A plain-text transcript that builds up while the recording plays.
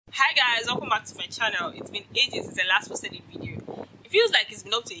Hi guys, welcome back to my channel. It's been ages since I last posted a video. It feels like it's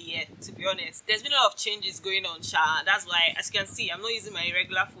been up to a year, to be honest. There's been a lot of changes going on, that's why, as you can see, I'm not using my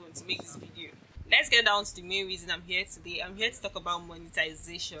regular phone to make this video. Let's get down to the main reason I'm here today. I'm here to talk about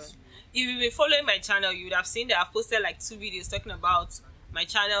monetization. If you've been following my channel, you would have seen that I've posted like 2 videos talking about my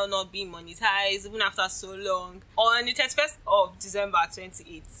channel not being monetized even after so long. On the 31st of December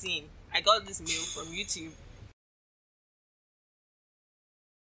 2018, I got this mail from YouTube.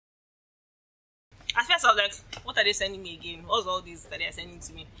 At first I was like, what are they sending me again? What's all this that they're sending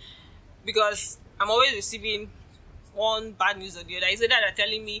to me? Because I'm always receiving one bad news or the other. It's either they're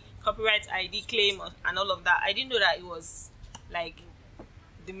telling me copyright ID claim and all of that. I didn't know that it was like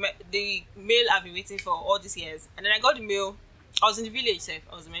the mail I've been waiting for all these years. And then I got the mail. I was in the village,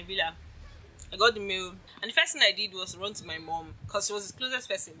 I was in my villa. I got the mail, and the first thing I did was run to my mom because she was the closest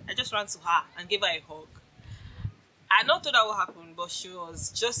person. I just ran to her and gave her a hug. I had not thought that would happen, but she was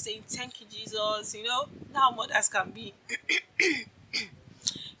just saying, "Thank you, Jesus." You know how mothers can be.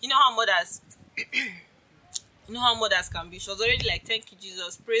 you know how mothers can be. She was already like, "Thank you,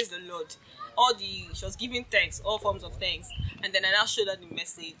 Jesus. Praise the Lord." She was giving thanks, all forms of thanks. And then I now showed her the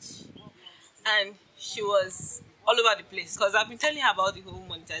message, and she was all over the place because I've been telling her about the whole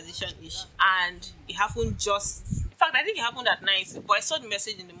monetization issue, and it happened in fact, I think it happened at night, but I saw the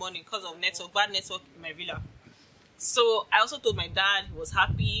message in the morning because of bad network in my villa. So I also told my dad. He was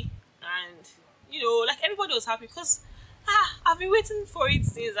happy, and like everybody was happy because I've been waiting for it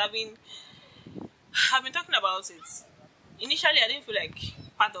since. I've been talking about it. Initially, I didn't feel like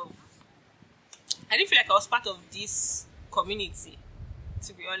I was part of this community,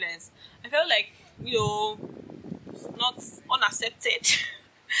 to be honest. I felt like, not unaccepted.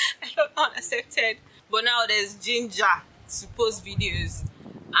 I felt unaccepted. But now there's ginger to post videos,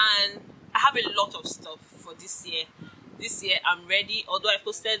 and I have a lot of stuff for this year. This year I'm ready, although I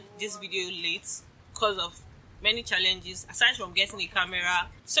posted this video late because of many challenges. Aside from getting a camera,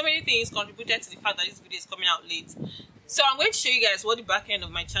 so many things contributed to the fact that this video is coming out late. So I'm going to show you guys what the back end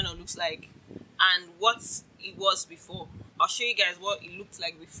of my channel looks like and what it was before. I'll show you guys what it looked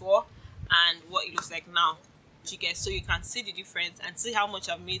like before and what it looks like now, so you can see the difference and see how much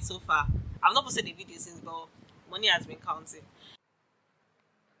I've made so far. I've not posted a video since, but money has been counting.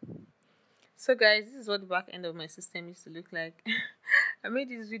 So guys, this is what the back end of my system used to look like. I made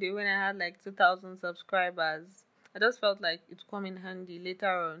this video when I had like 2,000 subscribers. I just felt like it would come in handy later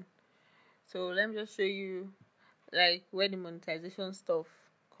on. So let me just show you like where the monetization stuff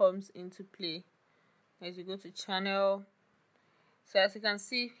comes into play. As you go to channel, so as you can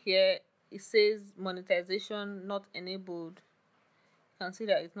see here, it says monetization not enabled. You can see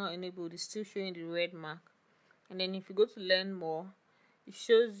that it's not enabled. It's still showing the red mark. And then if you go to learn more, it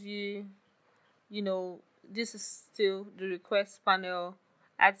shows you, this is still the request panel.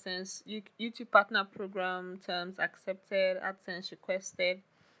 AdSense, YouTube partner program terms accepted, AdSense requested.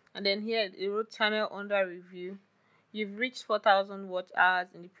 And then here it wrote channel under review. You've reached 4,000 watch hours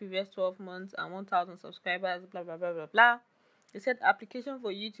in the previous 12 months and 1,000 subscribers, blah, blah, blah, blah, blah. They said application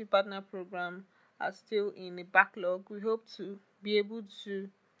for YouTube partner program are still in a backlog. We hope to be able to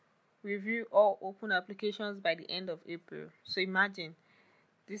review all open applications by the end of April. So imagine,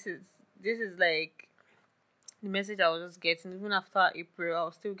 this is like the message I was just getting. Even after April, I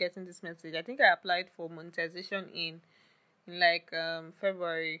was still getting this message. I think I applied for monetization in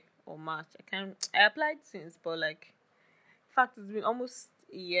February or March. I applied since, but like, in fact, it's been almost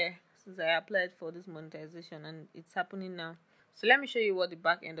a year since I applied for this monetization, and it's happening now. So let me show you what the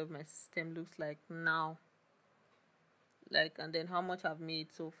back end of my system looks like now, and then how much I've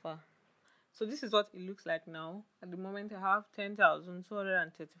made so far. So this is what it looks like now. At the moment, I have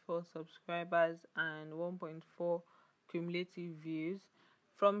 10,234 subscribers and 1.4 cumulative views.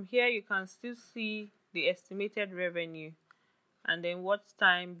 From here, you can still see the estimated revenue, and then watch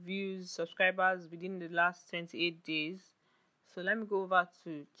time, views, subscribers within the last 28 days. So let me go over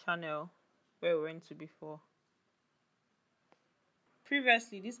to channel where we went to before.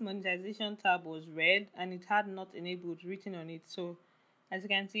 Previously, this monetization tab was red and it had not enabled written on it. So as you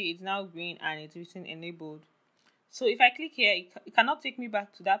can see, it's now green and it's written enabled. So if I click here, it cannot take me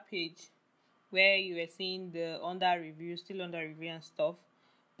back to that page where you were seeing the under review, still under review and stuff.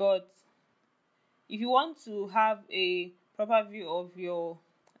 But if you want to have a proper view of your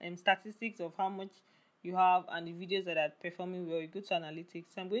statistics of how much you have and the videos that are performing well, you go to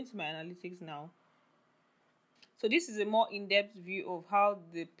analytics. So I'm going to my analytics now. So this is a more in-depth view of how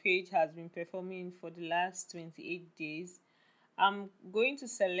the page has been performing for the last 28 days. I'm going to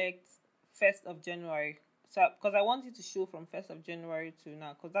select 1st of January. So because I want it to show from 1st of January to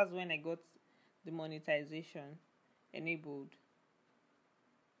now, because that's when I got the monetization enabled.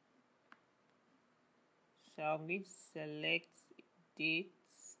 So I'm going to select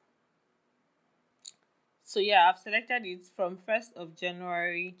dates. So yeah, I've selected it from 1st of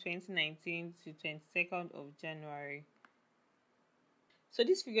January 2019 to 22nd of January. So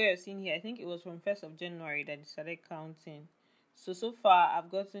this figure you're seeing here, I think it was from 1st of January that they started counting. So far I've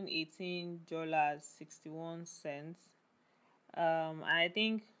gotten $18.61. And I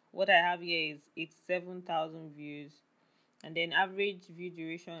think what I have here is 87,000 views, and then average view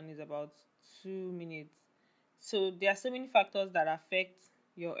duration is about 2 minutes. So there are so many factors that affect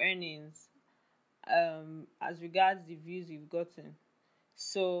your earnings as regards the views you've gotten.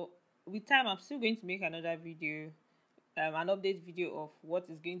 So with time, I'm still going to make another video, an update video of what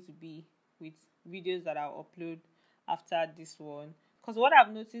is going to be with videos that I'll upload after this one. Because what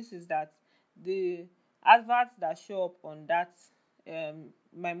I've noticed is that the adverts that show up on that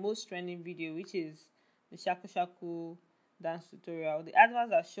my most trending video, which is the shaku shaku dance tutorial, the adverts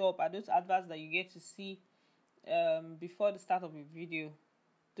that show up are those adverts that you get to see before the start of a video.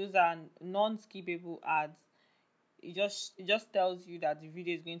 Those are non-skippable ads. It just tells you that the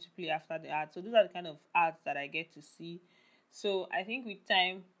video is going to play after the ad. So those are the kind of ads that I get to see. So I think with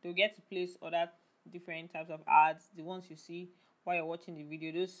time they'll get to place other different types of ads, the ones you see while you're watching the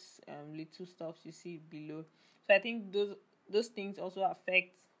video, those little stuff you see below. So I think those things also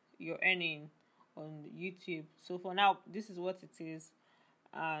affect your earning on YouTube. So for now, this is what it is,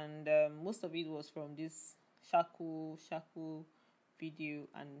 and most of it was from this shaku video,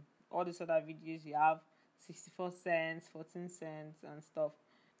 and all these other videos you have 64 cents, 14 cents and stuff.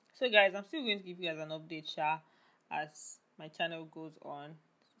 So guys, I'm still going to give you guys an update as my channel goes on.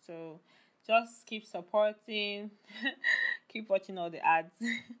 So just keep supporting, keep watching all the ads.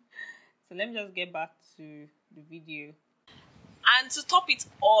 So let me just get back to the video. And to top it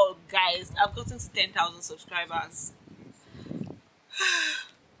all, guys, I've gotten to 10,000 subscribers.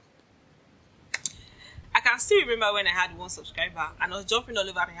 I can still remember when I had 1 subscriber and I was jumping all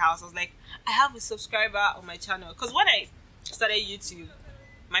over my house. I was like, I have a subscriber on my channel. Because when I started YouTube,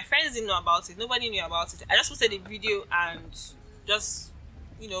 my friends didn't know about it. Nobody knew about it. I just posted a video and just,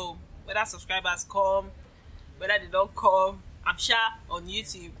 whether subscribers come, whether they don't come, I'm sure on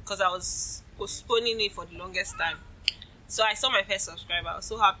YouTube, because I was postponing it for the longest time. So I saw my first subscriber. I was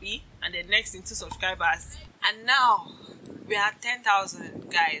so happy. And then next thing, 2 subscribers. And now we are 10,000,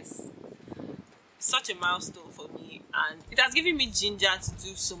 guys. Such a milestone for me, and it has given me ginger to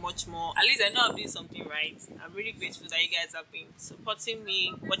do so much more. At least I know I'm doing something right. I'm really grateful that you guys have been supporting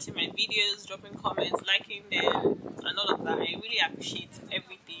me, watching my videos, dropping comments, liking them, and all of that. I really appreciate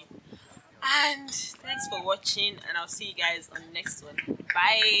everything. And thanks for watching, and I'll see you guys on the next one.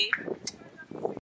 Bye.